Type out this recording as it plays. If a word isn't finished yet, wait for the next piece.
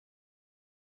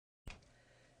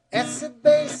acid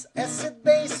base,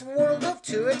 world of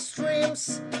two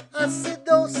extremes.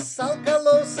 Acidosis,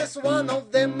 alkalosis, one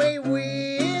of them may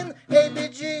win.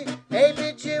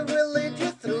 ABG will lead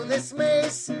you through this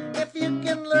maze. If you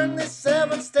can learn these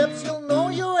 7 steps, you'll know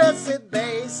your acid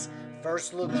base.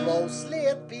 First, look closely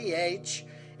at pH.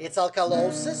 It's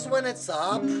alkalosis when it's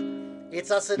up. It's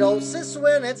acidosis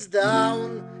when it's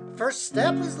down. First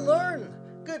step is learn.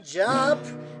 Good job.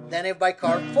 Then if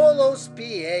bicarb follows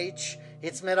pH,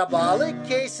 its metabolic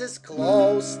case is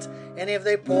closed. And if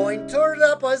they point toward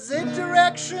opposite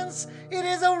directions, it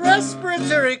is a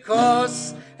respiratory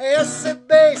cause. Acid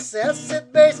base,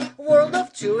 world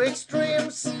of two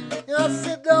extremes.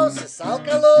 Acidosis,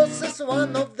 alkalosis,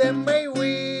 one of them may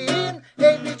win.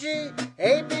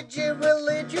 ABG will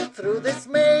lead you through this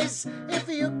maze. If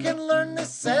you can learn the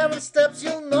 7 steps,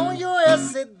 you'll know your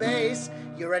acid base.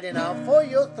 You ready now for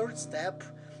your 3rd step?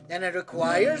 And it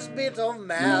requires bit of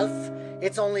math.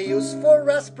 It's only used for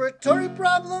respiratory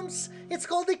problems. It's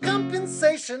called the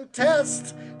compensation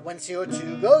test. When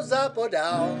CO2 goes up or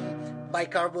down,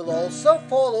 bicarb will also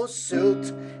follow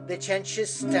suit. The change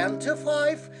is 10 to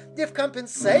 5 if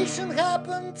compensation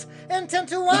happened, and 10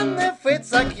 to 1 if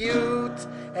it's acute.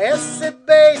 Acid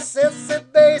base,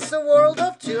 a world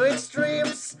of two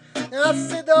extremes.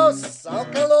 Acidosis,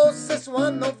 alkalosis,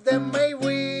 one of them may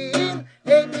win.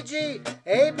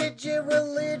 ABG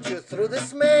will lead you through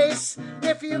this maze.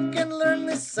 If you can learn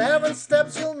these 7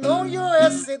 steps, you'll know your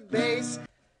acid base.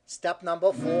 Step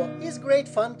number 4 is great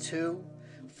fun too.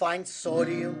 Find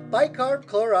sodium, bicarb,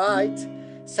 chloride.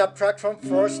 Subtract from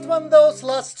first one those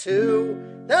last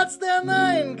 2. That's the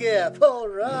anion gap,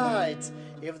 alright.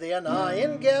 If the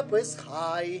anion gap is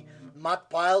high, mud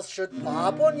piles should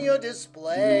pop on your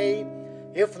display.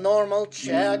 If normal,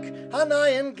 check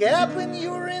anion gap in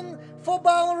urine for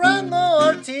bowel run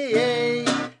or RTA.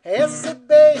 Acid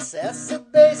base,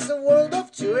 a world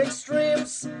of two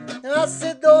extremes.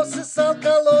 Acidosis,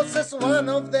 alkalosis, one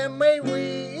of them may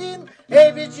win.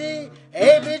 ABG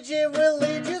will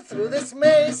lead you through this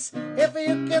maze. If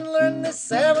you can learn the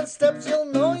 7 steps, you'll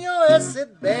know your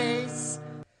acid base.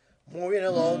 Moving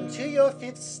along to your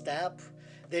 5th step,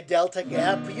 the delta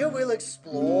gap you will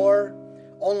explore.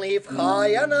 Only if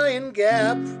high anion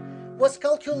gap was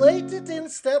calculated in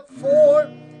step 4.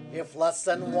 If less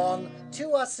than 1, 2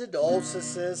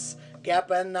 acidoses,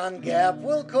 gap and non-gap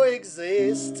will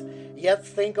coexist. Yet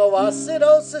think of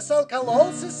acidosis,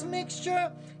 alkalosis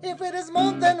mixture if it is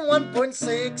more than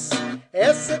 1.6.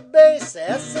 Acid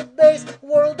base,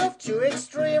 world of two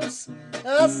extremes.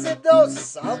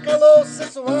 Acidosis,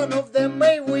 alkalosis, one of them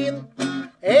may win.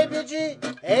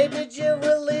 ABG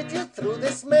will lead you through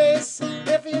this maze.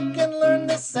 If you can learn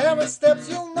the 7 steps,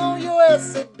 you'll know your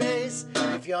acid base.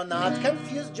 If you're not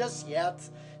confused just yet,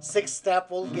 6th step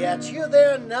will get you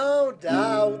there, no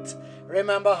doubt.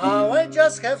 Remember how I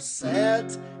just have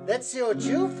said that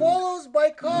CO2 follows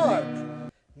bicarb.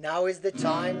 Now is the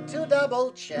time to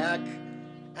double check.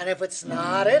 And if it's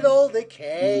not at all the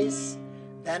case,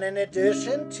 then in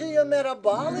addition to your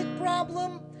metabolic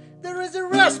problem, there is a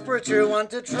respiratory one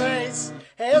to trace.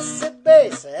 Acid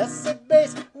base,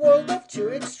 world of two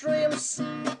extremes.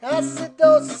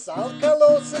 Acidosis,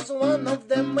 alkalosis, one of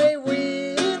them may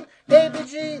win.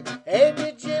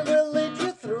 ABG will lead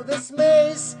you through this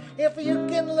maze. If you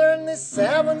can learn the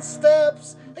 7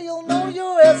 steps, you'll know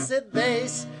your acid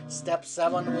base. Step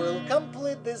 7 will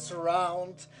complete this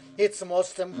round. It's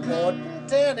most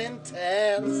important and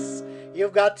intense.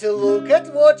 You've got to look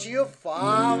at what you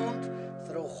found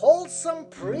through wholesome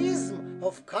prism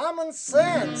of common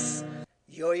sense.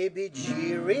 Your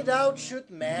ABG readout should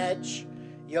match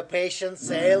your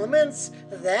patient's ailments,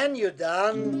 then you're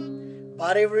done.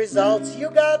 But if results you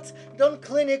got don't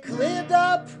clinically add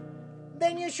up,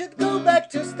 then you should go back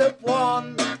to step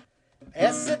 1.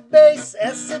 Acid base,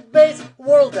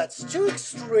 world that's too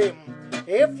extreme.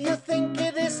 If you think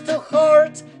it is too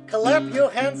hard, clap your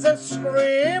hands and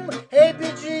scream.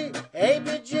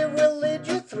 ABG will lead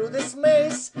you through this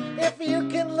maze. If you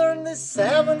can learn the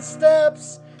 7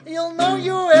 steps, you'll know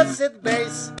your acid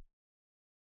base.